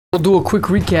We'll do a quick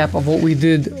recap of what we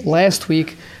did last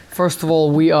week. First of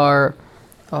all, we are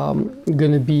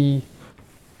going to be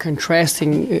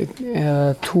contrasting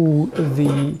to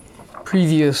the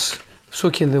previous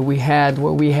sukkin that we had,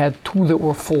 where we had two that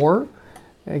were four.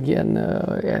 Again,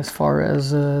 as far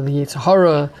as the Yetzer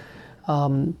Hara,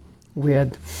 we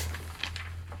had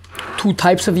two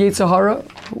types of Yetzer Hara.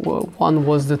 One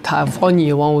was the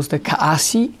Ta'avoni, one was the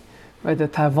Ka'asi. Right, the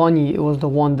Ta'avoni was the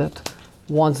one that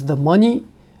wants the money.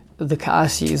 The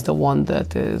Ka'asi is the one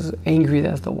that is angry.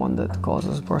 That's the one that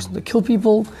causes a person to kill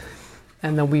people.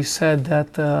 And then we said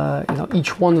that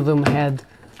each one of them had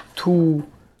two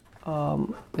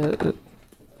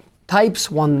types.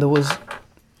 One that was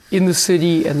in the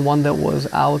city and one that was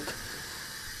out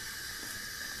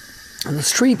on the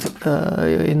street,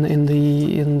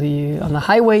 on the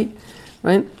highway,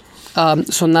 right?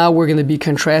 So now we're going to be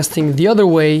contrasting the other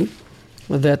way.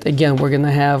 That again, we're going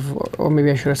to have, or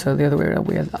maybe I should have said the other way around.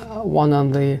 We had one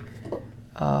on the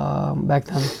back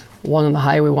then, one on the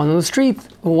highway, one on the street,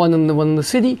 one in the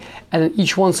city, and then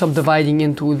each one subdividing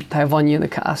into the Ta'avoni and the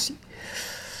Ka'asi.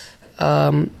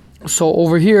 So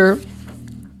over here,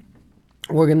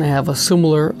 we're going to have a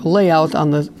similar layout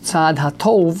on the Tzad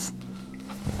HaTov.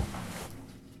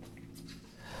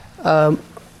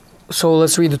 So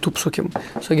let's read the two psukim.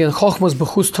 So again, Chochmas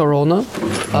b'chutz Tarona.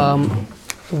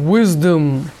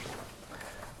 Wisdom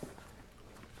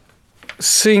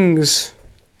sings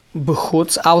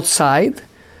b'chutz, outside.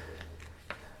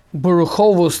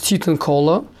 B'rechovos titan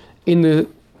kola, in the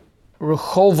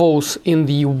rechovos, in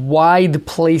the wide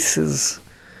places,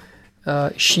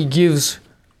 she gives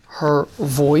her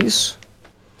voice.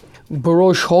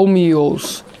 B'rosh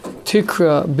homios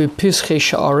tikra b'pischei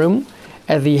sha'arim,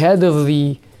 at the head of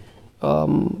the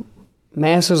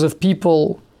masses of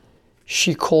people,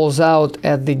 she calls out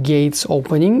at the gates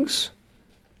openings.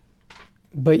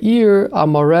 Ba'ir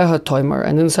amareha toimer,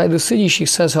 and inside the city she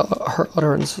says her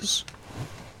utterances.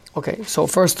 Okay, so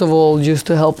first of all, just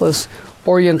to help us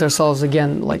orient ourselves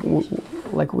again, like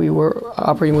we were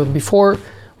operating with before,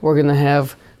 we're going to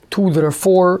have two that are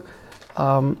four,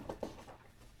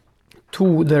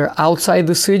 two that are outside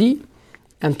the city,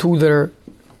 and two that are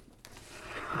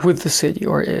with the city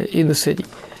or in the city.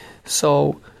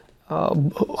 So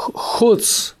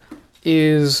chutz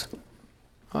is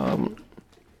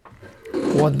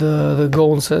what the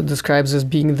Gaon describes as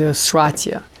being the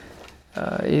sratya,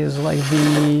 is like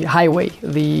the highway,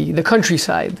 the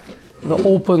countryside, the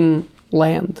open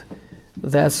land.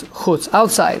 That's chutz,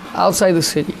 outside the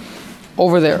city,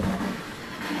 over there.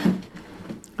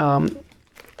 And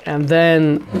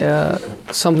then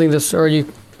something that's already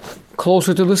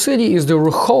closer to the city is the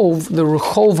rechov. The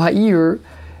rechov ha'ir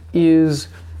is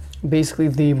basically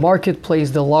the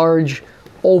marketplace, the large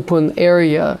open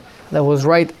area that was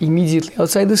right immediately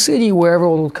outside the city, where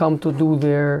everyone would come to do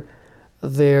their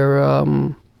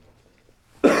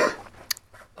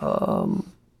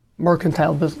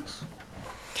mercantile business.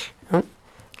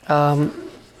 And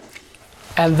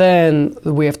then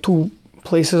we have two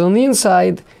places on the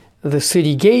inside, the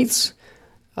city gates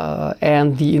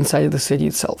and the inside of the city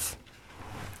itself.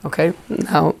 Okay,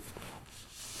 now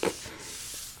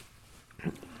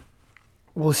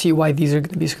we'll see why these are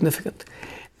going to be significant.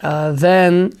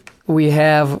 Then we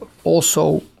have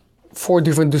also four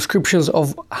different descriptions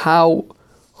of how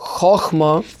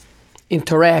Chochma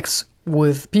interacts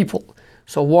with people.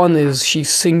 So one is she's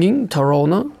singing,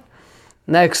 Tarona.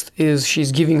 Next is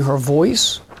she's giving her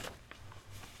voice.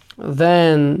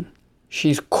 Then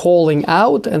she's calling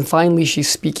out. And finally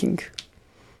she's speaking.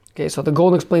 Okay, so the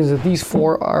Gaon explains that these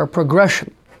four are a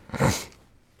progression.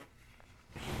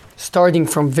 Starting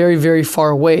from very, very far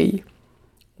away,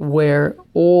 where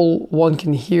all one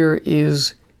can hear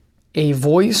is a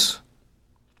voice,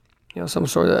 some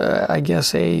sort of, I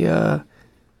guess, a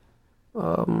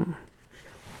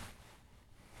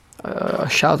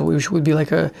shout, which would be like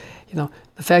the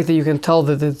fact that you can tell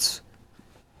that it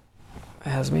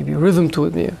has maybe a rhythm to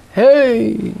it. Maybe,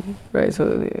 hey, right?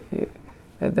 So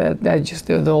that just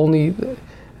the only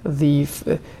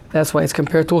that's why it's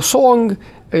compared to a song.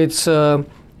 It's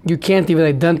you can't even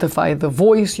identify the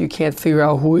voice. You can't figure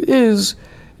out who it is.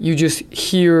 You just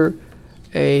hear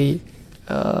a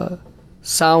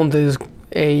sound that is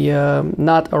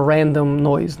not a random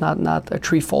noise, not a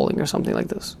tree falling or something like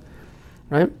this,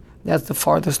 right? That's the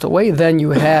farthest away. Then you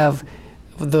have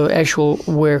the actual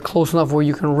where close enough where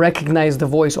you can recognize the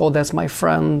voice. Oh, that's my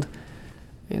friend,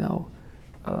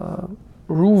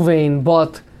 Ruvain,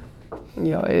 but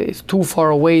it's too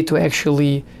far away to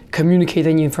actually communicate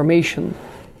any information.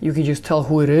 You can just tell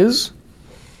who it is.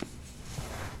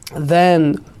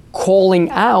 Then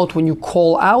calling out, when you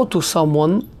call out to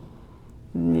someone,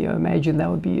 imagine that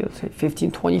would be, let's say,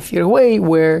 15, 20 feet away,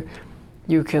 where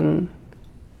you can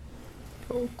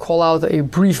call out a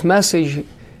brief message.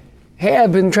 Hey,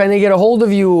 I've been trying to get a hold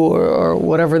of you, or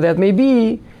whatever that may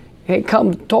be. Hey,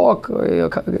 come talk, or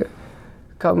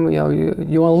come, you want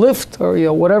to lift,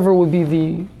 or whatever would be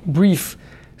the brief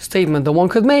statement that one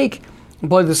could make.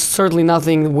 But it's certainly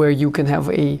nothing where you can have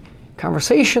a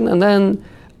conversation. And then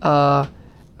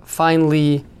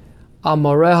finally,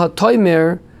 Amareha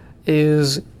Toimer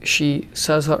is she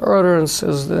says her order and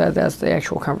says that that's the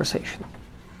actual conversation.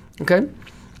 Okay?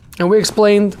 And we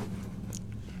explained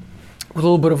with a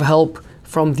little bit of help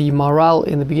from the Maral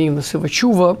in the beginning of the Siva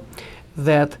Tshuva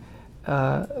that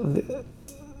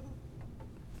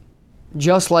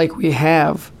just like we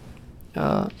have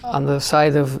on the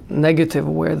side of negative,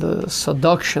 where the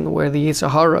seduction, where the Yetzer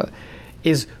Hara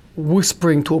is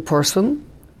whispering to a person,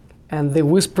 and the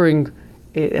whispering,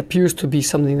 it appears to be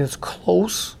something that's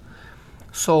close.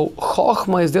 So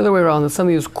Chochmah is the other way around, it's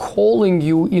something that's calling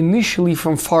you initially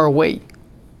from far away.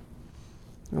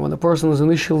 When the person is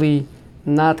initially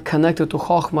not connected to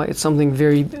Chochmah, it's something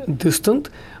very distant.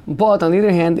 But on the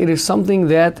other hand, it is something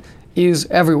that is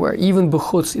everywhere, even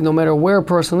b'chutz, no matter where a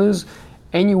person is,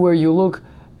 anywhere you look,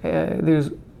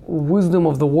 there's wisdom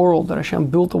of the world, that Hashem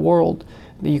built the world,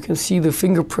 that you can see the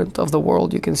fingerprint of the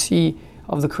world, you can see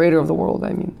of the creator of the world,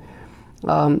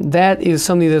 that is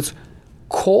something that's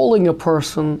calling a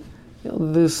person,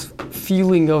 this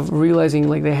feeling of realizing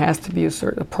like there has to be a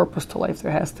certain purpose to life,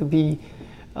 there has to be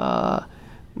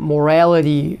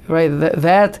morality, right?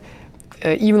 That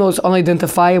even though it's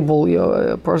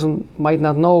unidentifiable, a person might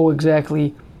not know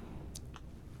exactly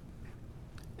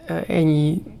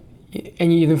any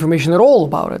information at all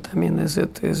about it. Is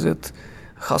it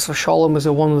Chas v'Shalom? Is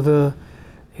it one of the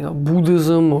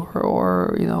Buddhism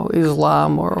or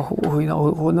Islam or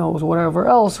who knows, whatever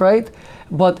else, right?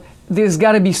 But there's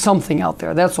got to be something out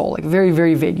there. That's all. Like very,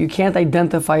 very vague. You can't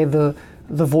identify the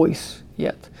voice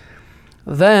yet.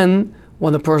 Then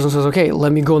when the person says, "Okay,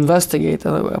 let me go investigate,"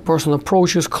 a person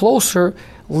approaches closer,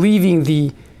 leaving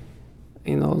the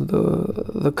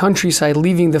countryside,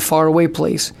 leaving the faraway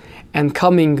place, and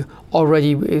coming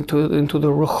already into the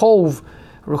Rehov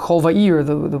Ha'ir,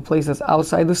 the place that's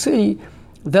outside the city.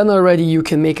 Then already you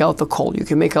can make out the call. You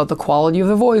can make out the quality of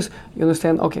the voice. You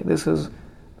understand? Okay, this is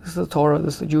the Torah.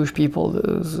 This is the Jewish people.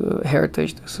 This is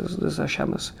heritage. This is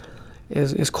Hashem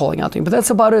is calling out to him. But that's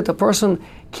about it. A person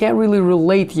can't really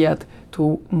relate yet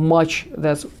to much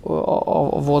that's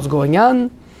of what's going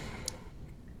on.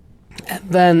 And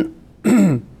then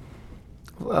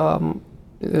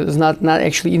there's not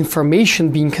actually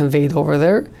information being conveyed over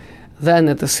there. Then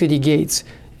at the city gates,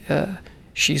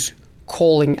 she's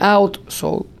calling out,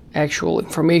 so actual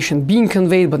information being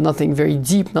conveyed, but nothing very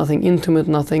deep, nothing intimate,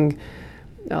 nothing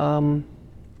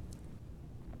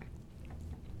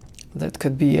that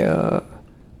could be a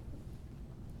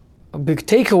big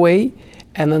takeaway.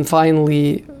 And then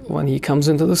finally, when he comes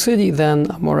into the city, then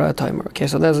Amora Timer. Okay,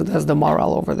 so that's the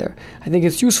Maral over there. I think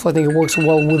it's useful. I think it works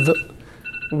well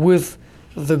with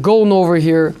the Gaon over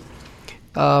here.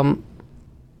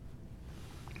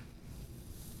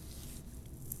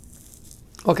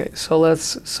 Okay, so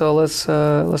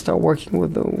let's start working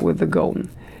with the Gaon.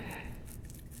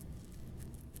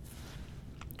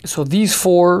 So these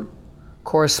four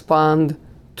correspond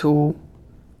to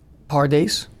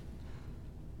Pardes.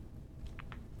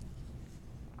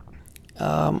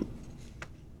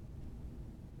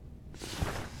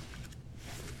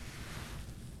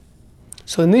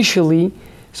 So initially,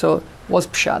 what's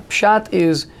Pshat? Pshat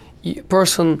is a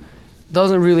person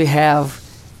doesn't really have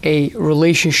a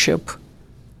relationship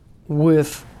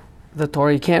with the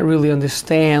Torah. You can't really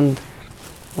understand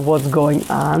what's going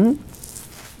on,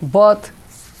 but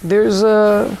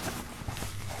but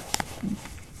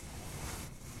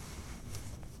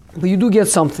you do get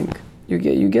something.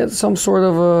 You get some sort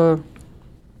of a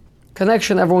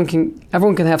connection. Everyone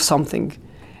can have something,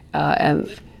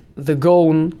 and the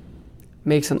Gaon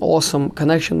makes an awesome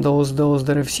connection. Those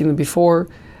that have seen it before,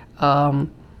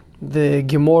 the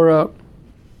Gemara.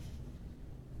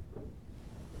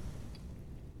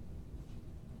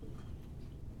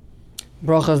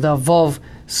 Brachas Davav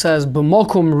says,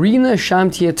 "B'mokum rina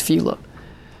sham tiyeh tefila."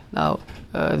 Now,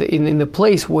 in the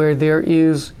place where there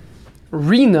is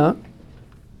rina,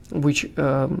 which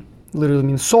literally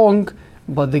means song,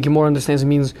 but the Gemara understands it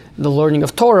means the learning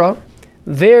of Torah,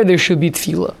 there should be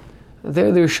tefillah.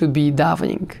 There should be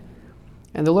davening.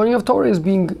 And the learning of Torah is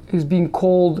being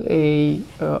called a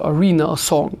arena, a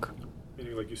song.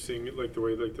 Meaning like you sing it like the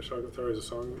way like the Shag of Torah is a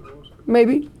song almost?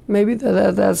 Maybe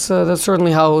that's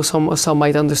certainly how some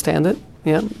might understand it.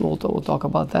 Yeah, we'll talk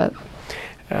about that.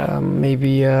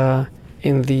 maybe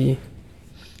in the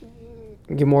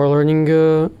Gemara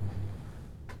learning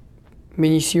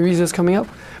mini series that's coming up.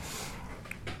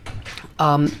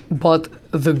 But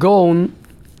the Gaon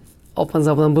opens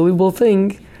up an unbelievable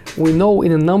thing. We know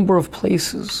in a number of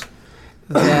places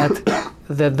that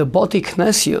the Bati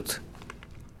Knesiot,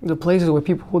 the places where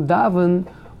people would daven,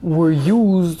 were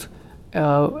used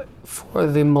for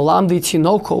the Malamdi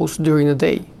Tinokos during the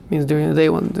day. Means during the day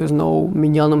when there's no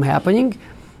minyanim happening.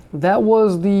 That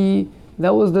was the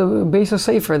Beis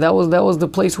HaSefer. That was the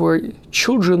place where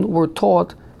children were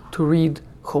taught to read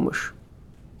Chumash.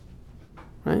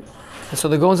 Right? And so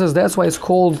the Gaon says that's why it's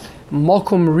called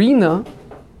Mokum Rina,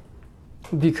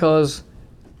 because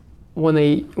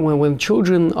when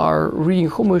children are reading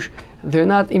Chumash, they're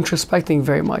not introspecting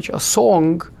very much. A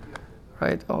song,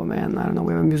 right? Oh man, I don't know.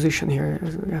 We have a musician here.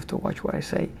 You have to watch what I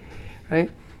say, right?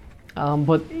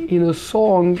 But in a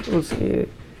song, let's say,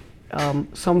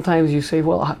 sometimes you say,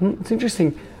 well, it's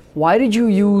interesting. Why did you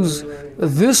use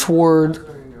this word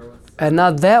and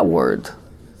not that word?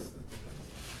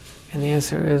 And the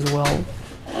answer is, well,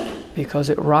 because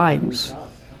it rhymes,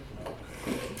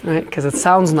 right? Because it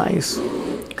sounds nice,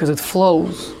 because it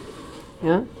flows,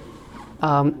 yeah.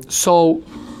 So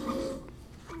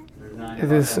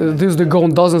this the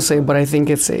Gaon doesn't say, but I think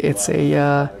it's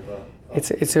a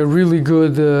really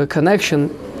good connection.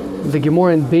 The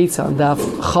Gemara in Beitza, Daf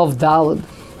Chav Daled,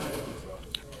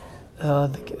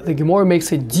 the Gemara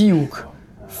makes a diuk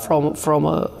from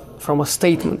a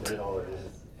statement,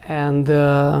 and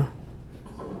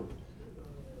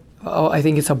I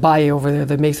think it's Abaye over there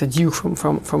that makes a diuk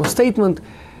from a statement.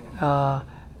 The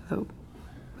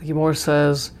Gemara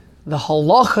says the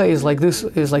halacha is like this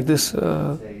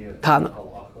Tana,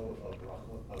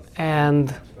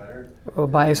 and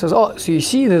Abaye says, oh, so you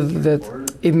see that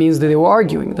it means that they were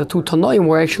arguing. The two Tanoim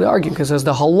were actually arguing, because says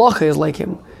the halacha is like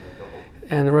him.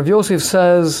 And Rav Yosef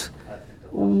says,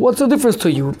 what's the difference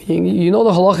to you? You know the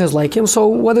halacha is like him, so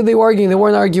whether they were arguing, they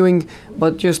weren't arguing,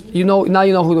 but just, now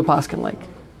you know who the paskin like.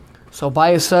 So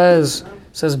Abaye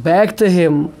says back to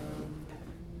him,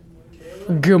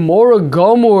 Gemara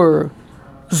Gomor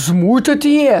Zmurta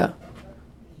Tiyeh.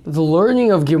 The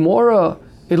learning of Gemara,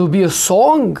 it'll be a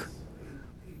song.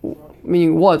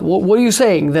 Meaning what? What are you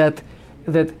saying? That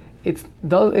it's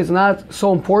not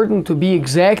so important to be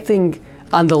exacting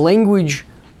on the language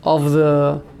of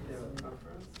the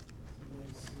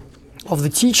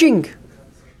teaching,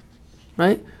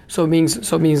 right? So it means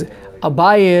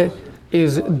Abaye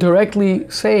is directly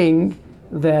saying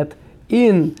that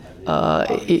in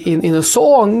a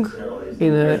song,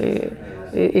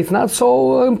 it's not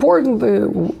so important.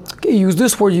 Use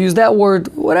this word, use that word,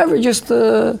 whatever. Just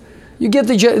you get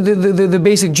the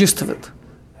basic gist of it,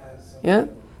 yeah.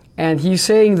 And he's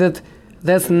saying that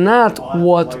that's not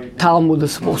what Talmud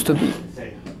is supposed to be.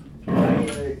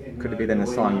 Could it be that in a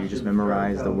song you just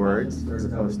memorize the words as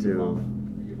opposed to,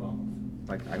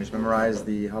 like, I just memorize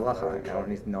the halacha? I don't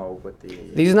need to know what the...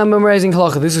 This is not memorizing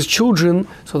halacha. This is children.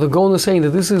 So the Gaon is saying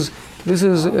that this is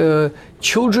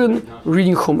children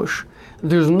reading Chumash.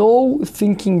 There's no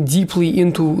thinking deeply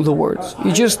into the words.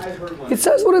 It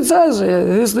says what it says.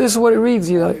 This is what it reads.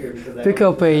 Pick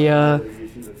up a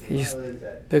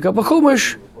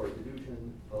Chumash,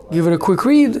 give it a quick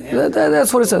read.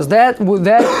 That's what it says. That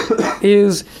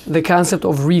is the concept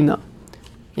of Rina,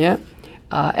 yeah,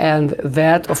 and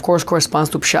that of course corresponds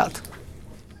to Pshat.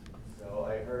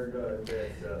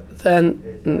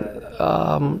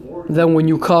 Then when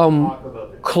you come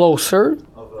closer,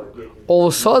 all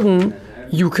of a sudden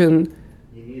you can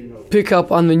pick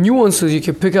up on the nuances. You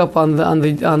can pick up on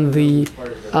the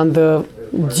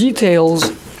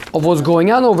details of what's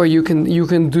going on over. You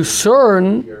can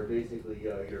discern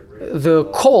the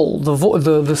call,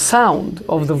 the sound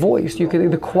of the voice.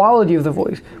 The quality of the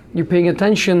voice. You're paying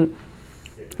attention.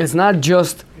 It's not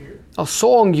just a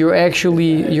song. You're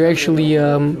actually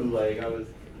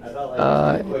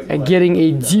getting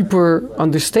a deeper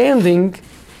understanding.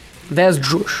 That's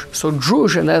drush. So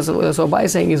drush, and that's what Abaye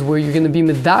is saying, is where you're going to be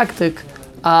medactic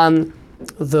on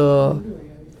the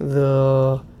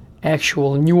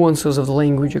actual nuances of the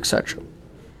language, etc.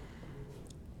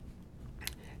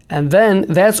 And then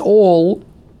that's all,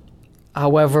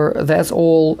 however, that's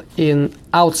all in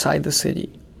outside the city.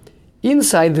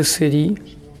 Inside the city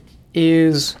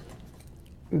is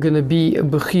going to be a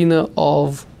bechina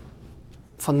of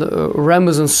from the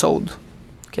remez and sod.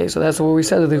 Okay, so that's what we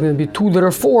said, that there's going to be two that are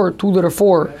four. Two that are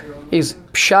four is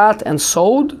pshat and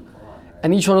sod,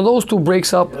 and each one of those two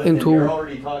breaks up into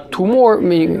two more,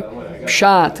 meaning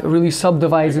pshat really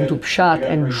subdivides into pshat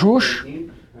and drush,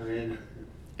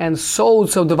 and sod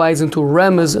subdivides into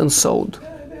remez and sod.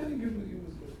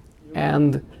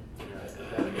 And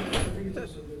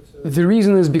the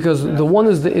reason is because the one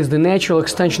is the natural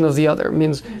extension of the other. It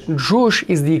means Drush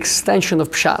is the extension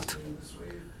of Pshat.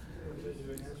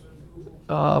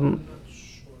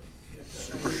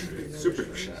 Super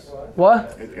pshat.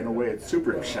 What? In a way, it's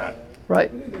super pshat.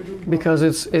 Right, because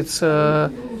it's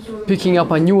picking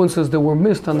up on nuances that were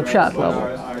missed on the Pshat level.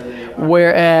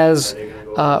 Whereas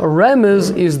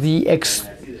Remez is the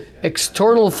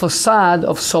external facade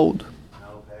of Sod.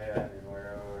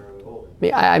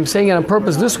 I'm saying it on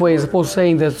purpose this way as opposed to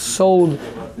saying that Sod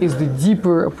is the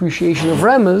deeper appreciation of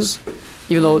Remez,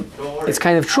 even though it's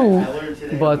kind of true,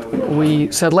 but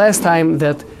we said last time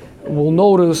that we'll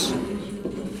notice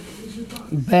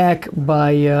back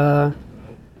by,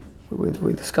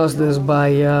 we discussed this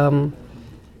by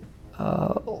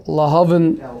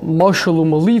Lahavin Moshalu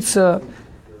Malitza,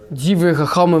 Divrei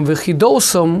Chachamim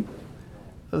V'chidosam,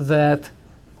 that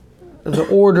the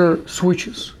order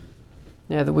switches.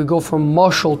 Yeah, that we go from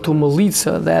Mashal to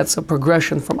Malitza, that's a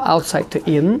progression from outside to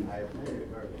in.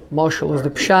 Mashal is the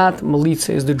Pshat,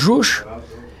 Malitza is the Drush.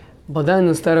 But then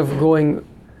instead of going,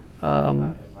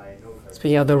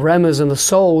 speaking of the Remez and the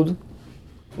Sod,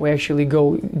 we actually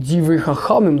go Divrei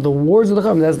Chachamim, the words of the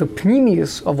Chachamim, that's the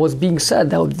pnimius of what's being said,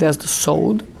 that's the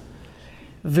Sod.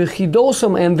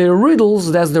 V'chidosam and their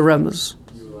riddles, that's the Remez.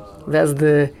 That's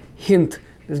the hint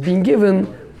that's being given.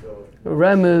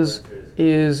 Remez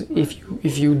is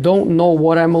if you don't know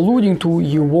what I'm alluding to,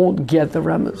 you won't get the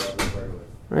Remez,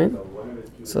 right?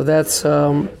 So that's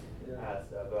what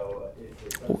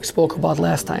we spoke about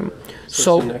last time.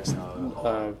 So the next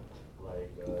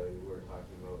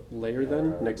layer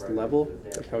then, next level.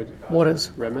 Like how what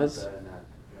is Remez?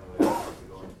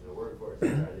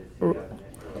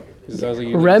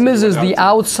 Remez is the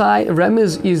outside.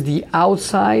 Remez is the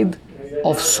outside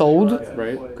of Sod.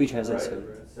 Right. Could you translate so?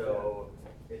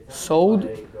 Sod,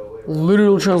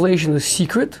 literal translation is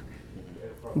secret,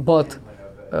 but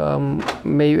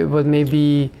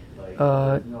maybe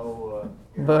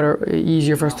better,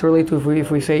 easier for us to relate to if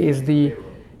we say is the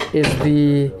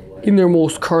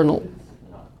innermost kernel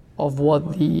of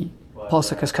what the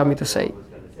pasuk is coming to say.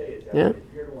 Yeah.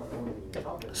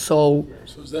 So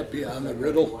is that beyond the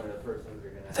riddle?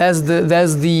 that's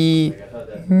the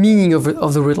meaning of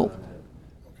the riddle,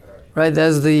 right?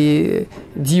 That's the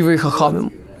Divrei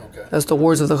Chachamim. That's the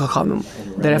words of the Chachamim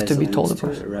that have to be told.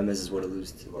 Remez is what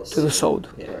alludes to this. To the Sod.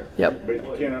 Yeah. Yep. But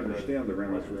you can't understand the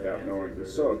Remez without knowing the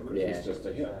Sod, because it's just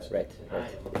a hint. Right.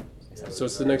 So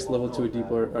it's the next level to a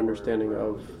deeper understanding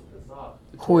of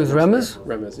Who is Remez?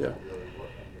 Remez, yeah.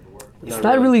 It's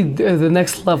not really the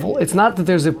next level. It's not that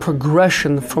there's a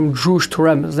progression from Drush to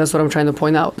Remez. That's what I'm trying to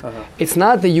point out. It's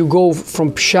not that you go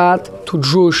from Pshat to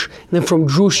Drush, and then from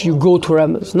Drush you go to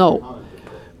Remez. No.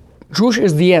 Drush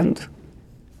is the end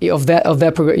of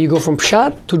that progression. You go from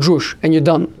Pshat to Drush, and you're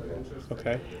done.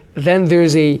 Okay. Then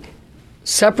there's a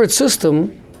separate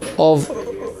system of,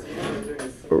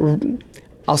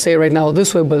 I'll say it right now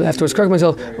this way, but afterwards correct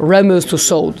myself, Remez to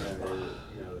Sod.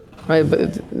 Right,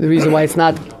 but the reason why it's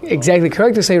not exactly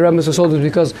correct to say Remez to Sod is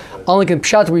because unlike in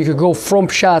Pshat where you could go from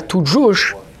Pshat to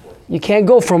Drush, you can't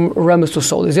go from Remez to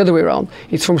Sod. It's the other way around.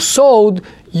 It's from Sod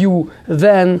you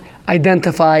then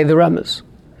identify the Remez.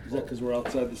 Is that because we're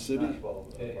outside the city?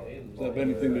 Does that have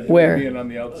anything to do Where? with being on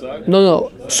the outside?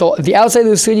 No. So the outside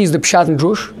of the city is the Pshat and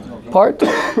Drush part,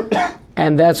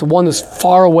 and that's one is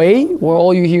far away, where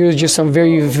all you hear is just some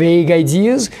very vague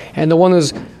ideas, and the one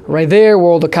is right there,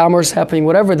 where all the commerce happening,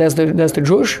 whatever. That's the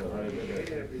Drush.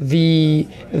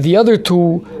 The other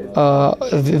two,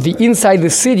 the inside the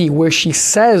city, where she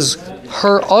says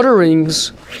her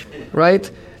utterings,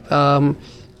 right?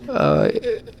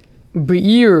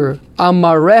 Be'ir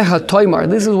amareha toimar.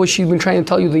 This is what she's been trying to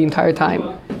tell you the entire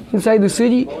time. Inside the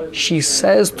city, she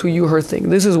says to you her thing.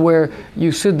 This is where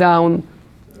you sit down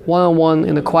one-on-one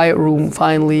in a quiet room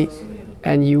finally,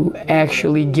 and you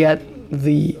actually get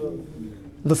the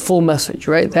full message,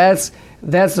 right? That's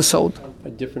the Sod. A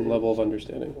different level of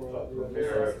understanding.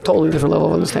 Totally different level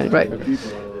of understanding, right?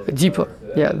 Deeper.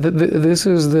 Yeah, this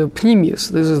is the pnimius.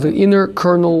 This is the inner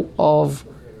kernel of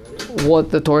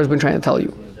what the Torah has been trying to tell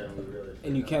you.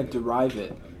 And you can't derive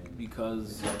it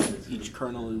because each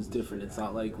kernel is different. It's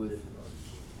not like with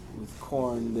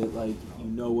corn that like you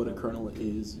know what a kernel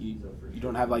is. You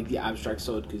don't have like the abstract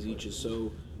Sod because each is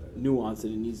so nuanced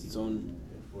and it needs its own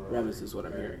Remez is what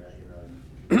I'm hearing.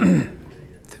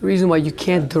 The reason why you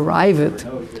can't derive it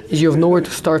is you have nowhere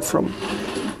to start from.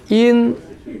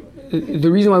 The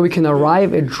reason why we can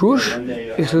arrive at Drush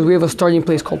is because we have a starting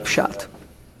place called Pshat.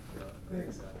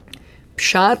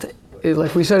 Pshat,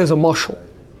 like we said, is a mashal,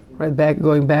 right?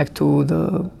 Going back to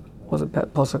the was it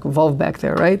pasuk vav back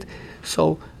there, right?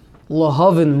 So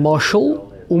lahavin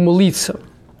mashal umelitza.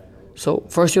 So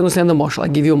first you understand the mashal. I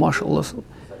give you a mashal. Listen,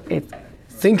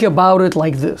 think about it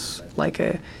like this: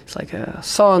 it's like a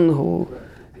son who,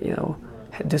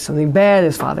 did something bad.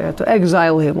 His father had to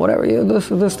exile him. Whatever.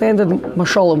 The standard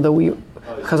mashalim that we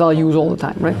Chazal use all the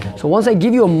time, right? So once I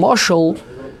give you a mashal,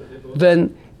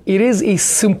 then it is a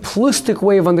simplistic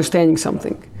way of understanding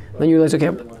something. Then you realize, okay,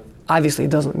 obviously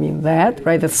it doesn't mean that,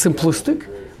 right? That's simplistic.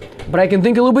 But I can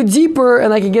think a little bit deeper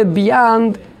and I can get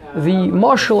beyond the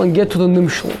mashal and get to the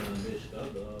nimshal.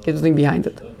 Get the thing behind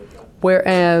it.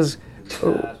 Whereas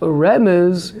a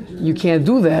remez, you can't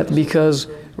do that because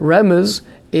remez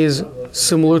is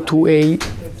similar to a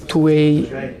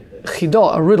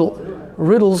chidah, a riddle.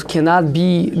 Riddles cannot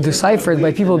be deciphered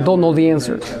by people who don't know the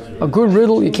answer. A good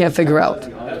riddle you can't figure out.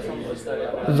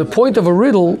 The point of a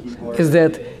riddle is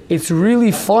that it's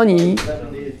really funny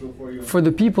for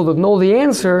the people that know the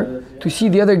answer to see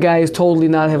the other guys totally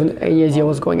not having any idea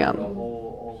what's going on.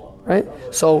 Right?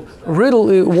 So riddle,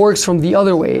 it works from the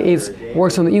other way. It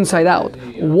works from the inside out.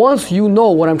 Once you know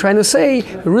what I'm trying to say,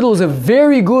 the riddle is a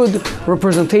very good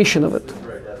representation of it.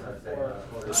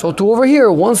 So to over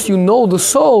here, once you know the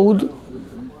sod,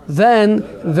 then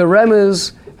the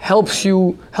remez helps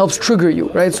trigger you,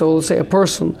 right? So let's say a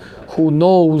person who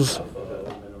knows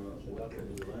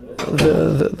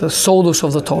the sodos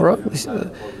of the Torah,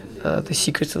 the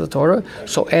secrets of the Torah.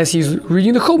 So as he's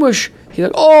reading the Chumash, he's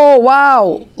like, "Oh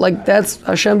wow! Like that's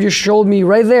Hashem just showed me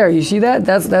right there. You see that?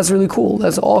 That's really cool.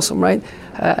 That's awesome, right?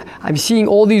 I'm seeing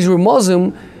all these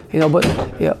remuzim, but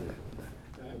yeah."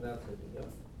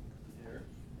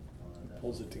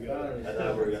 Pulls it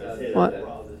together. What?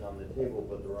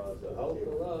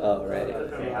 Oh, right.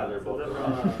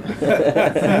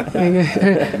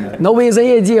 Nobody has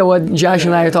any idea what Josh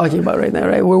and I are talking about right now,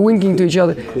 right? We're winking to each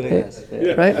other,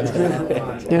 right?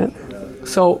 Yeah.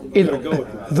 So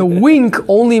the wink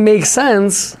only makes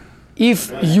sense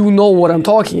if you know what I'm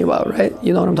talking about, right?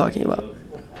 You know what I'm talking about.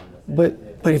 But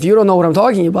if you don't know what I'm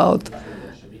talking about,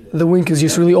 the wink is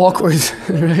just really awkward,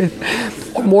 right?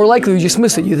 Or more likely you just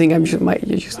miss it. You think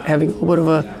you're just having a little bit of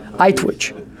a eye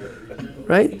twitch,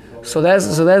 right? So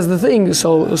that's the thing.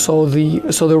 So the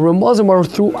remuzim are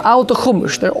throughout the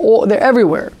Chumash. They're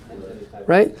everywhere,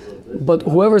 right? But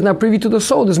whoever is not privy to the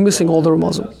sod is missing all the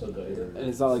remuzim. And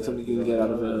it's not like something you can get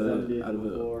out of a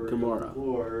Gemara.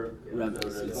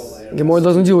 Gemara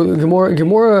doesn't do it.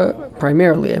 Gemara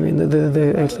primarily. I mean, at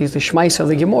least the shmais of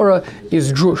the Gemara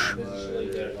is drush,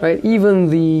 right? Even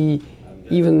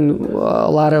a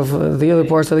lot of the other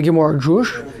parts of the Gemara are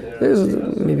drush. There's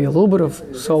maybe a little bit of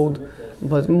sod,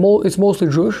 but it's mostly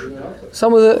drush.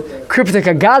 Some of the cryptic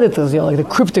agaditas, like the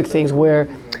cryptic things, where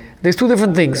there's two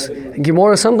different things.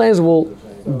 Gemara sometimes will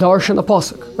darshan a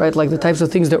pasuk, right? Like the types of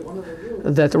things that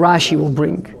Rashi will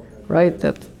bring, right?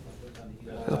 That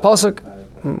the pasuk,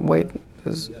 wait,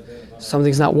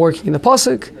 something's not working in the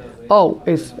pasuk. Oh,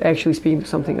 it's actually speaking to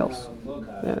something else.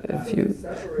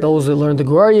 Those that learn the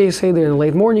Guarye say they're in the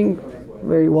late morning,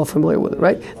 very well familiar with it,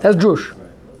 right? That's drush,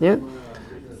 yeah.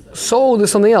 Sod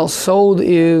is something else. Sod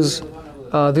is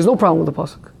there's no problem with the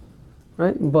pasuk,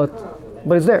 right? But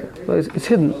it's there. It's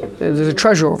hidden. There's a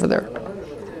treasure over there.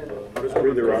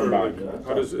 Read the Rambam.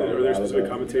 Are there specific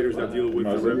commentators that deal with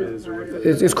the Rebbe's or with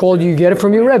the... It's called you get it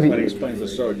from your Rebbe.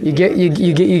 You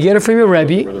get it from your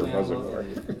Rebbe.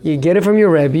 You get it from your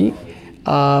Rebbe.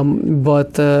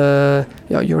 But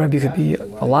your Rebbe could be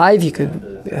alive. He could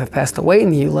have passed away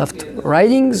and he left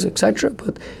writings, etc.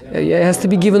 But it has to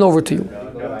be given over to you.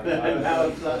 But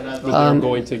they're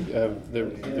going to the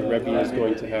Rebbe is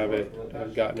going to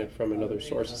have gotten it from another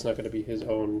source. It's not going to be his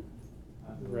own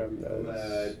right?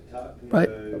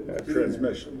 Okay.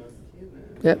 Transmission.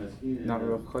 Yeah. Not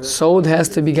Ruach HaKodesh? Sod has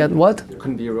to be gotten what?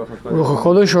 Couldn't be a Ruach HaKodesh. Ruach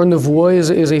HaKodesh or Nevuah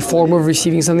is a form of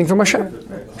receiving something from Hashem.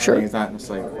 Sure. It's not just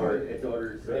like...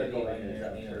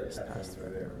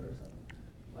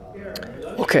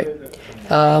 Okay.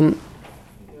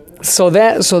 So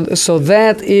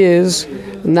that is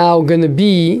now going to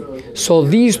be, so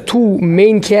these two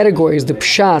main categories, the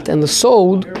Pshat and the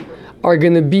Sod, are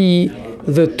going to be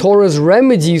the Torah's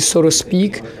remedies, so to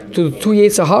speak, to the two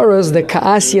Yetzaharas, the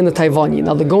Ka'asi and the Taivani.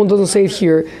 Now the Gaon doesn't say it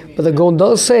here, but the Gaon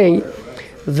does say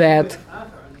that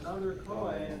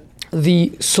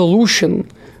the solution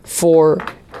for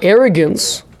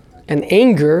arrogance and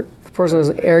anger, if a person has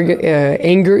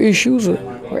anger issues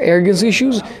or arrogance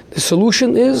issues, the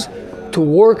solution is to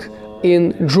work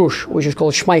in drush, which is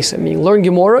called shmaisa, meaning learn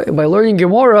Gemara. By learning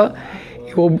Gemara,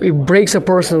 it breaks a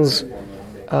person's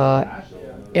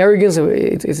arrogance.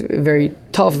 It's very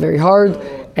tough, very hard,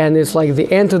 and it's like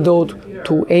the antidote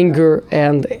to anger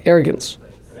and arrogance.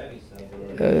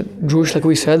 Drush, like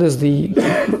we said, is the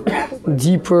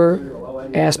deeper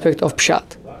aspect of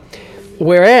pshat.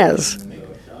 Whereas,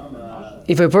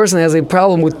 if a person has a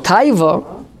problem with taiva,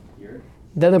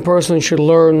 then a person should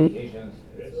learn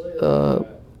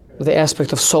the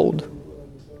aspect of sod.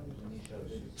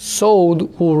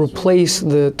 Sod will replace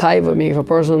the taiva. I mean, if a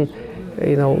person,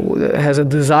 has a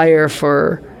desire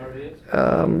for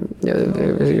a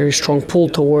very strong pull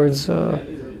towards,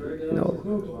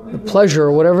 the pleasure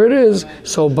or whatever it is.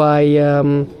 So by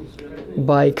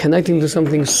connecting to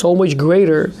something so much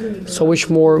greater, so much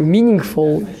more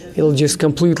meaningful, it'll just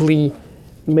completely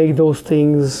make those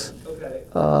things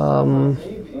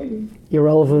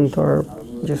irrelevant or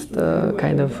just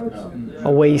kind of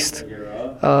a waste.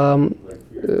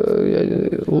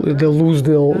 They'll lose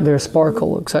their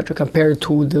sparkle, etc., compared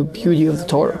to the beauty of the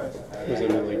Torah. Was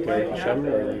it like Derek Hashem,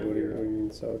 or like what do you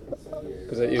mean? So,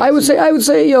 I would say, let's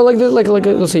say you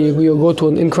go to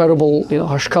an incredible,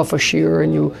 hashkafa shir,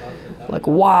 and you, like,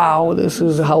 wow, this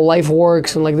is how life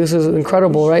works, and like this is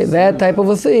incredible, right? That type of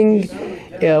a thing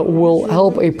will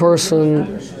help a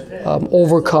person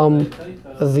overcome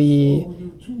the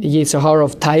Yetzer Hara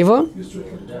of taiva,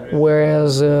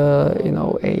 whereas a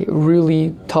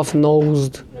really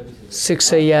tough-nosed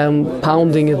 6 a.m.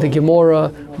 pounding at the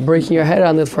Gemara, breaking your head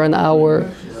on it for an hour,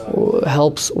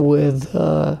 helps with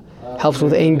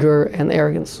anger and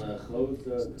arrogance.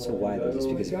 So why though? Just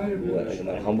because what? Like, it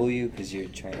might humble you because you're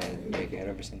trying to break your head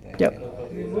up or something?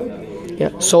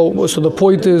 Yeah. So the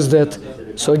point is that.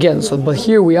 But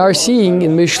here we are seeing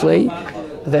in Mishlei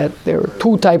that there are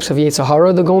two types of Yetzer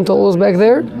Hara that going to tell us back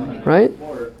there, right?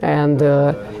 And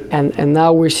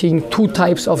now we're seeing two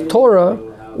types of Torah,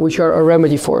 which are a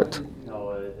remedy for it.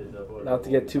 Not to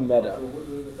get too meta,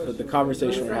 but the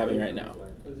conversation we're having right now.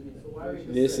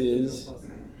 This is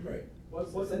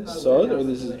Sod or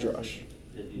this is Drush?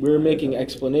 We're making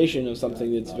explanation of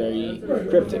something that's very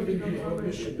cryptic.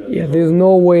 Yeah, there's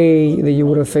no way that you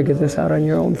would have figured this out on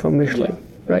your own from Mishlei,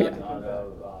 right?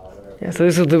 Yeah, so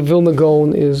this is the Vilna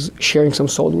Gaon is sharing some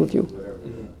Sod with you.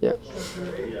 Yeah.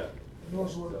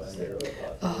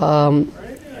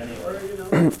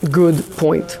 Good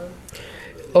point.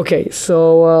 Okay,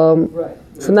 so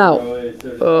now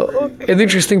an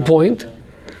interesting point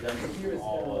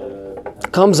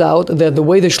comes out that the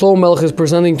way that Shlomo Melech is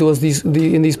presenting to us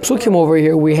in these psukim over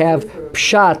here, we have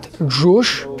pshat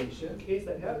drush,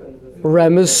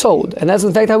 remez sod, and that's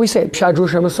in fact how we say it, pshat drush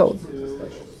remez sod.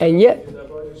 And yet,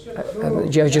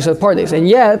 Jeff just said pardes. And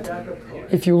yet,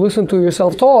 if you listen to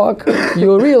yourself talk,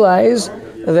 you'll realize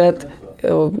that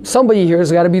somebody here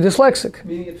has got to be dyslexic,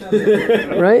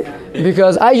 right?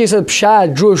 Because I just said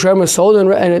pshat drush remez sod,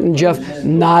 and Jeff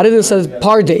nodded and said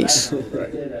pardes.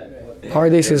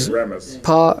 Pardes is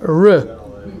par,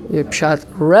 pshat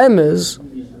remez,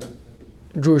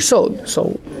 drush sod.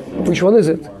 So, which one is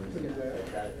it?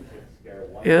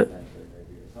 Yeah?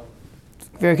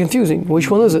 Very confusing. Which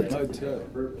one is it?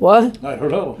 What? I don't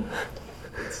know.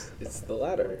 It's the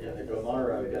latter.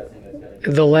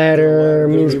 The latter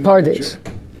means pardes.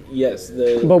 Yes.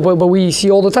 But we see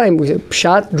all the time. We say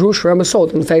pshat, drush, remez,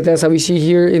 sod. In fact, that's how we see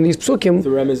here in these psukim. The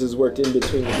remez is worked in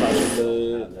between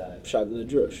the pshat and the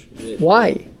drush.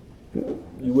 Why?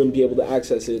 You wouldn't be able to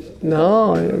access it.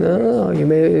 No. You're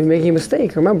making a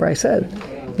mistake. Remember, I said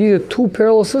these are two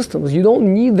parallel systems. You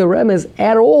don't need the remez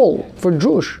at all for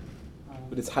drush.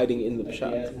 But it's hiding in the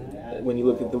pshat. When you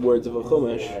look at the words of a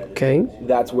chumash, okay,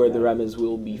 that's where the remez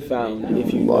will be found.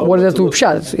 If you know what does that do with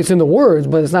pshat? It's in the words,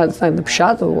 but it's not in the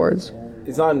pshat of the words.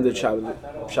 It's not in the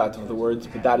pshat of the words,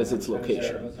 but that is its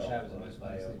location.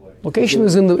 Location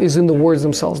is in the words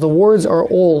themselves. The words are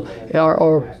all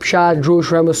pshat, drush,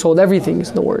 remez, sod. Everything is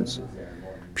in the words.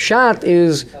 Pshat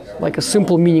is like a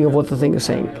simple meaning of what the thing is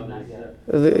saying.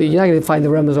 You're not going to find the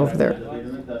remez over there.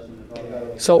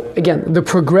 So again, the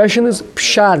progression is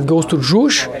pshat goes to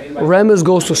drush, remez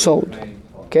goes to sod.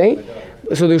 Okay,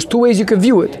 so there's two ways you can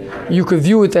view it. You could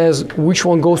view it as which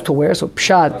one goes to where. So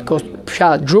pshat goes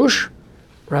pshat drush,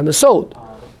 remez sod.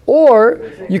 Or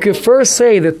you could first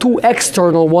say the two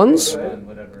external ones,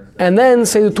 and then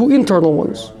say the two internal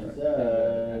ones.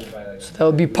 So that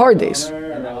would be pardes.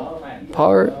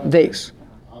 Pardes.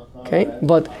 Okay,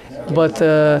 but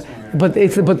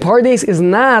pardes is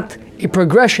not a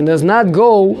progression. Does not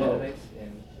go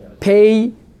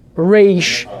pei,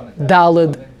 reish,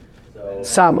 daled,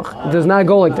 samach. It does not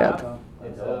go like that.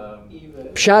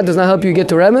 Pshat does not help you get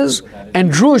to remez,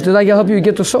 and drush does not help you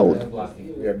get to sod.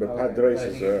 Yeah, but padres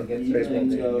is a baseball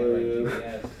team.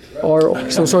 Or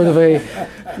some sort of a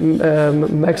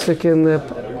Mexican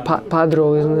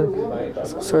padro, isn't it?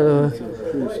 Sort of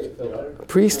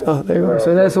priest. Oh, there you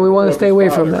go. So we want to stay away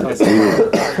from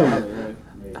that.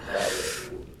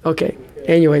 Okay.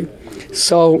 Anyway,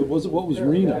 so What was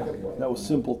Rina? That was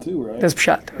simple too, right? that's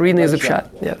pshat. Rina is a pshat.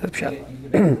 Yeah, that's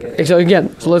pshat. So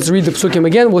again, so let's read the psukim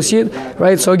again. We'll see it,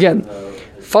 right? So again,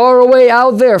 far away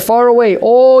out there, far away.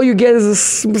 All you get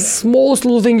is the smallest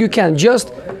little thing you can.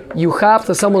 Just you have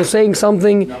to someone saying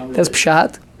something that's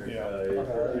pshat.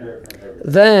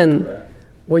 Then,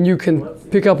 when you can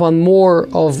pick up on more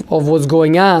of what's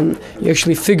going on, you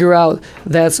actually figure out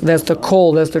that's the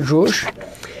call, that's the Jewish.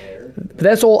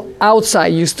 That's all outside.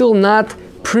 You're still not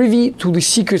privy to the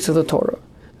secrets of the Torah.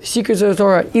 The secrets of the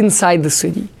Torah are inside the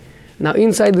city. Now,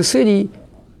 inside the city,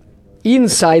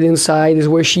 inside is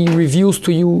where she reveals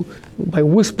to you by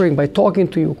whispering, by talking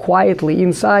to you quietly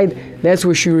inside. That's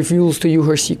where she reveals to you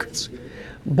her secrets.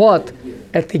 But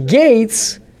at the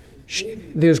gates,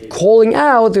 they're calling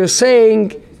out, they're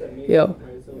saying,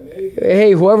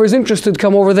 hey, whoever's interested,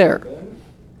 come over there.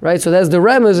 Right? So that's the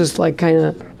remez, is like kind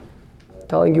of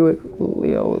telling you,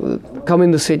 come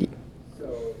in the city.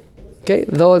 Okay?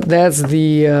 Though that's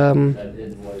the,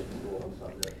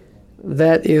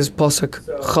 that is Pasuk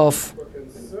Chaf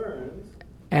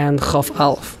and Chaf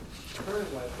Aleph.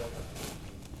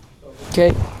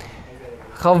 Okay?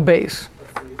 Chaf Beis.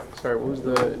 Sorry, what was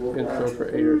the intro for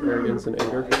arrogance and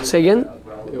anger? Say again?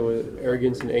 It was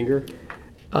arrogance and anger.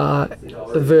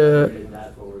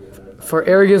 For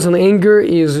arrogance and anger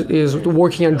is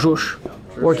working on drush,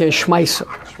 working on shmaisa.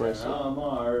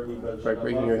 Right,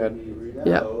 breaking your head.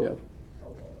 Yeah. Yeah.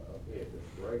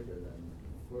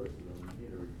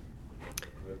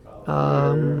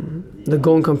 The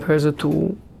Gaon compares it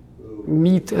to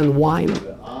meat and wine,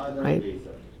 right?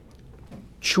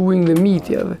 Chewing the meat,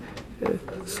 yeah.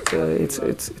 It's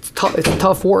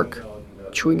tough work,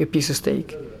 chewing a piece of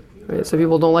steak. Right? Some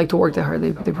people don't like to work that hard;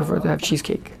 they prefer to have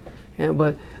cheesecake. Yeah,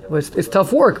 but it's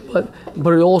tough work. But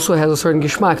it also has a certain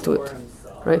geschmack to it,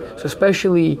 right? So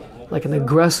especially like an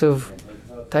aggressive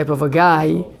type of a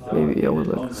guy, maybe with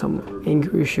like some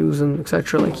anger issues and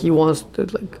etc. Like he wants to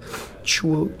like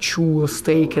chew a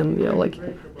steak and like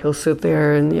he'll sit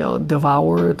there and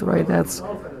devour it. Right? That's.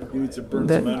 You need to burn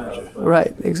some energy.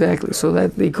 Right, exactly. So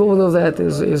that the equivalent of that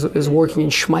is working in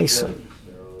shmaisa,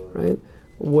 right?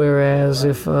 Whereas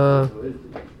if a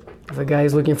guy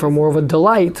is looking for more of a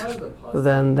delight,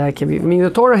 then that can be. I mean, the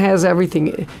Torah has everything.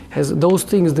 It has those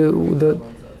things. The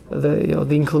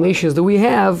inclinations that we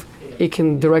have, it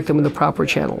can direct them in the proper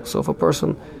channel. So if a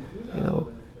person,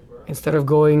 instead of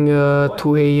going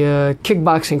to a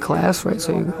kickboxing class, right?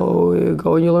 So you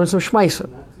go and you learn some shmaisa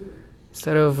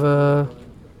instead of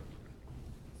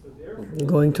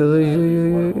going to the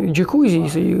jacuzzi,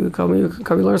 so you come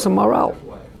learn some morale.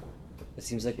 It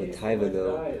seems like with taiva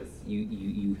though,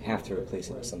 you have to replace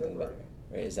it with something better,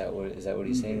 right? Is that what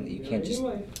he's saying? That you can't just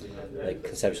like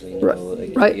conceptually know,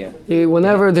 right? Yeah.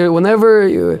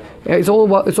 It's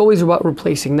always about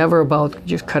replacing, never about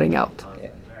just cutting out.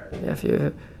 Yeah.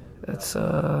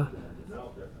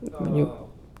 When you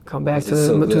come back to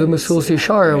the Mesilas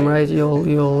Yesharim, right?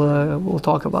 We'll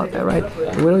talk about that, right?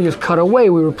 We don't just cut away;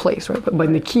 we replace, right? But by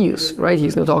Nikius, right?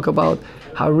 He's going to talk about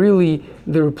how really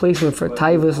the replacement for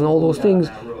taivas and all those things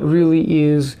really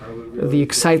is the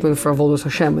excitement for avodas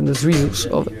Hashem and the zrizus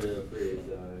of it.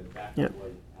 Yeah.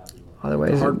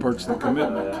 Otherwise, The hard part's the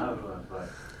commitment.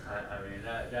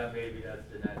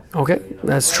 Okay,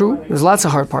 that's true. There's lots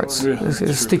of hard parts.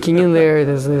 There's sticking in there.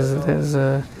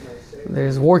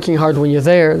 There's working hard when you're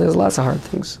there. There's lots of hard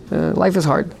things. Life is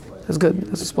hard. That's good. That's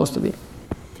what it's supposed to be.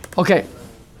 Okay.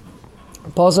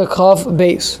 Pasuk Chaf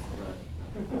Beis.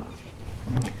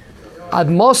 Ad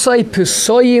Mosai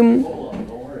Pesoyim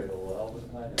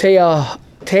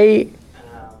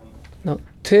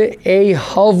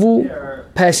Te'ehavu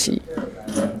Pesi.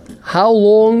 How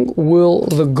long will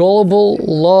the gullible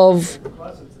love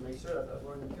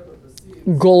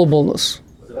gullibleness?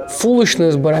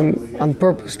 Foolishness, but I'm on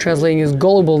purpose translating as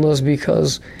gullibleness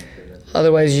because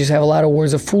otherwise you just have a lot of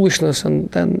words of foolishness and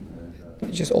then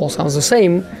it just all sounds the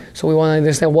same. So we want to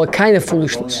understand what kind of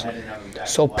foolishness.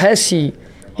 So Pesi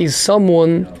is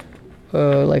someone,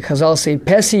 like Chazal say,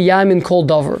 Pesi Yamin Kol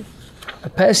Davar. A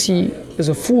Pesi is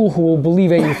a fool who will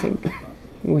believe anything,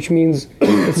 which means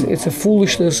it's a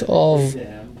foolishness of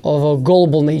a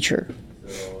gullible nature,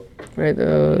 right?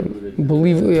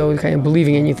 Kind of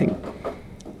believing anything.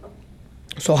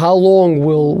 So how long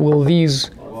will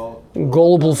these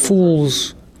gullible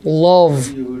fools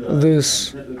love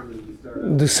this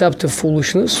deceptive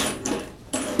foolishness?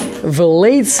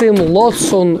 Veleitzim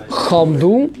lotson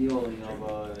chamdu,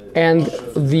 and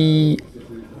the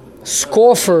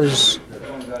scoffers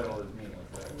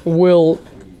will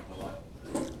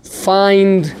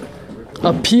find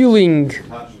appealing,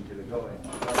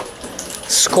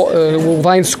 will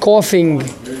find scoffing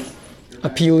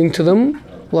appealing to them,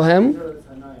 lahem,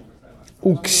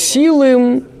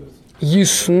 uksilim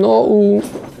yisnuu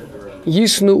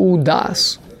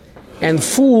das, and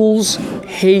fools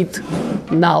hate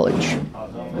knowledge.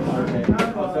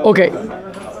 Okay,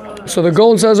 so the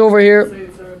Gaon says over here,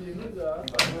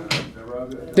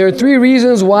 there are 3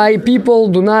 reasons why people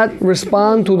do not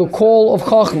respond to the call of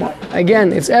Chokhmah.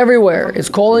 Again, it's everywhere. It's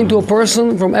calling to a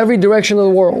person from every direction of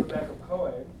the world.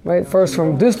 Right? First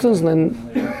from distance, and then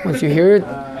once you hear it,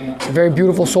 it's a very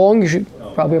beautiful song. You should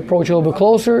probably approach a little bit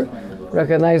closer,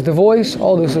 recognize the voice.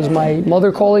 Oh, this is my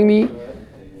mother calling me.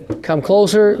 Come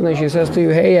closer, and then she says to you,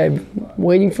 hey, I'm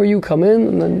waiting for you, come in,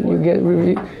 and then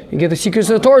you get the secrets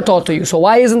of the Torah taught to you. So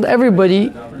why isn't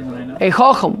everybody a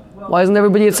Chacham? Why isn't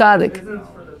everybody a tzaddik?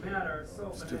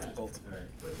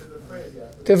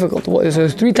 Difficult. So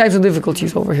there's 3 types of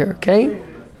difficulties over here, okay?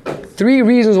 3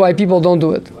 reasons why people don't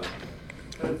do it.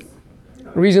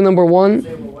 Reason number 1,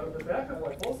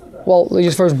 well, let's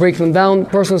just first break them down.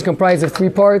 Person is comprised of 3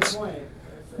 parts: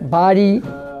 body,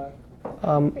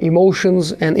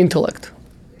 emotions, and intellect.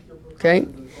 Okay?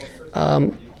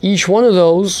 Each one of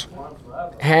those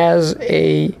has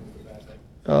a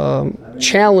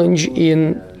challenge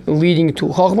in leading to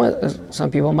Chokhmah. Some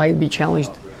people might be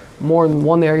challenged more in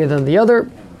one area than the other.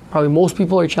 Probably most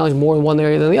people are challenged more in one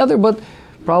area than the other, but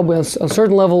probably on a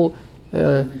certain level,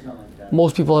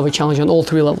 most people have a challenge on all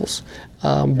 3 levels.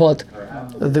 But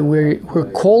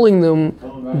we're calling them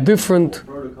different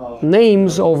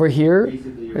names over here.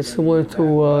 It's similar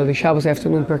to the Shabbos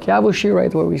afternoon Pirkei Avos shir,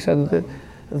 right, where we said that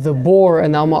the Bor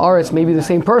and Alma Aretz may be the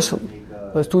same person.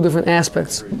 There's 2 different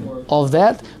aspects of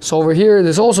that. So over here,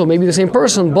 there's also maybe the same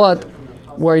person, but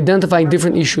we're identifying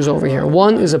different issues over here.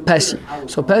 One is a Pesi.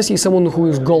 So Pesi is someone who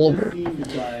is gullible.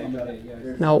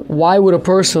 Now, why would a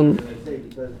person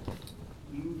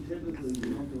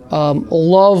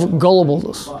love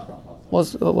gullibleness?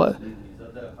 What?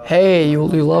 Hey, you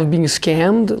love being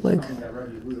scammed? Like,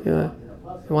 you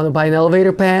want to buy an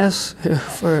elevator pass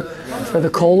for the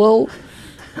Kollel?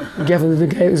 The guy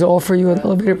who's offering you an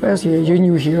elevator pass. You're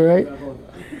new here, right?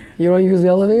 You don't use the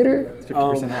elevator?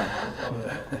 50% off.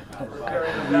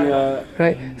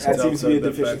 Right. That seems to be a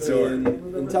deficiency in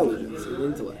intelligence, in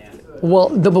intellect. Well,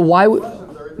 but why would...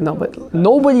 No, but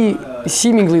no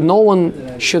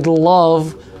one should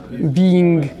love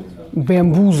being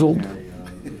bamboozled,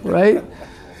 right?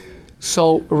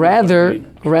 So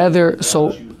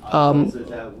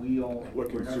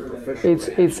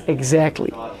it's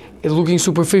exactly. It's looking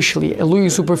superficially.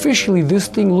 This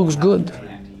thing looks good.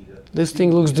 This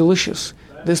thing looks delicious.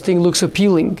 This thing looks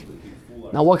appealing.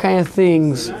 Now, what kind of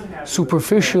things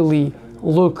superficially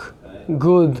look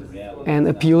good and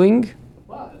appealing?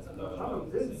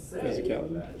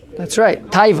 That's right,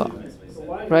 taiva.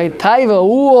 Right, taiva.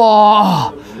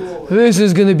 Whoa, this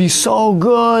is going to be so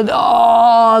good.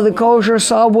 Oh, the kosher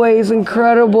Subway is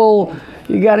incredible.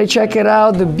 You got to check it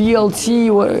out. The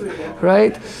BLT,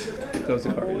 right? That was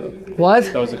the car, though. What?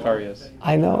 That was the car, yes.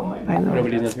 I know.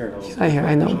 Nobody's in here.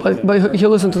 I know. But he'll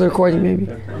listen to the recording, maybe.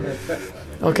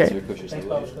 Okay.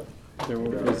 There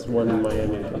was one in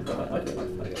Miami.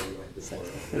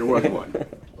 There was one.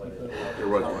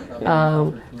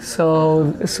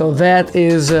 So that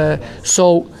is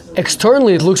so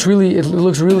externally it looks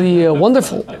really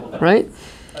wonderful, right?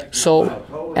 So,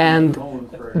 and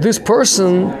this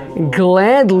person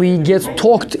gladly gets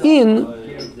talked in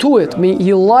to it. I mean,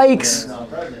 he likes,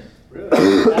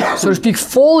 so to speak,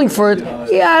 falling for it.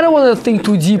 Yeah, I don't want to think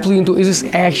too deeply into, is this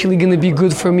actually going to be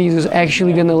good for me? Is this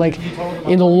actually going to, like,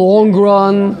 in the long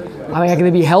run, am I going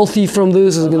to be healthy from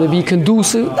this? Is it going to be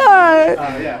conducive?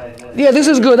 Yeah, this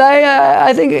is good.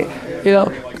 I think,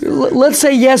 let's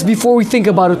say yes before we think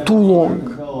about it too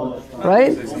long,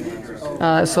 right?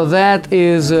 So that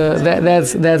is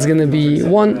that's going to be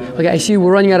one. Okay, I see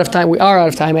we're running out of time. We are out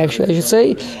of time, actually, I should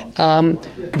say.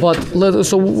 But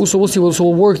so we'll see. So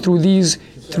we'll work through these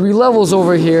 3 levels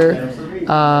over here.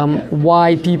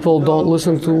 Why people don't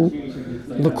listen to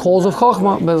the calls of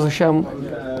Chokhmah, Be'ez Hashem,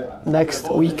 next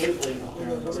week.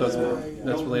 So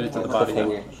that's related to the body.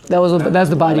 That's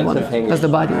the body one. That's the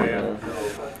body one.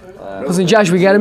 Listen, Josh, we got to